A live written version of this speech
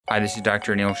Hi, this is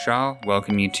Dr. Anil Shah.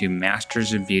 Welcome you to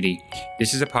Masters of Beauty.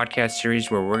 This is a podcast series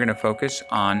where we're going to focus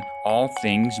on all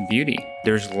things beauty.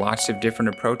 There's lots of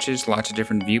different approaches, lots of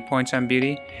different viewpoints on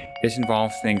beauty. This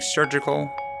involves things surgical,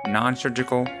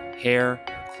 non-surgical, hair,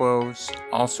 clothes,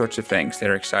 all sorts of things that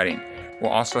are exciting.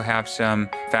 We'll also have some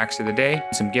facts of the day,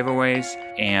 some giveaways,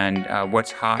 and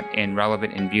what's hot and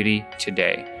relevant in beauty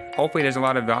today. Hopefully there's a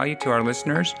lot of value to our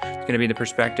listeners. It's going to be the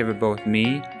perspective of both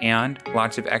me and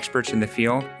lots of experts in the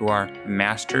field who are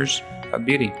masters of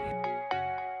beauty.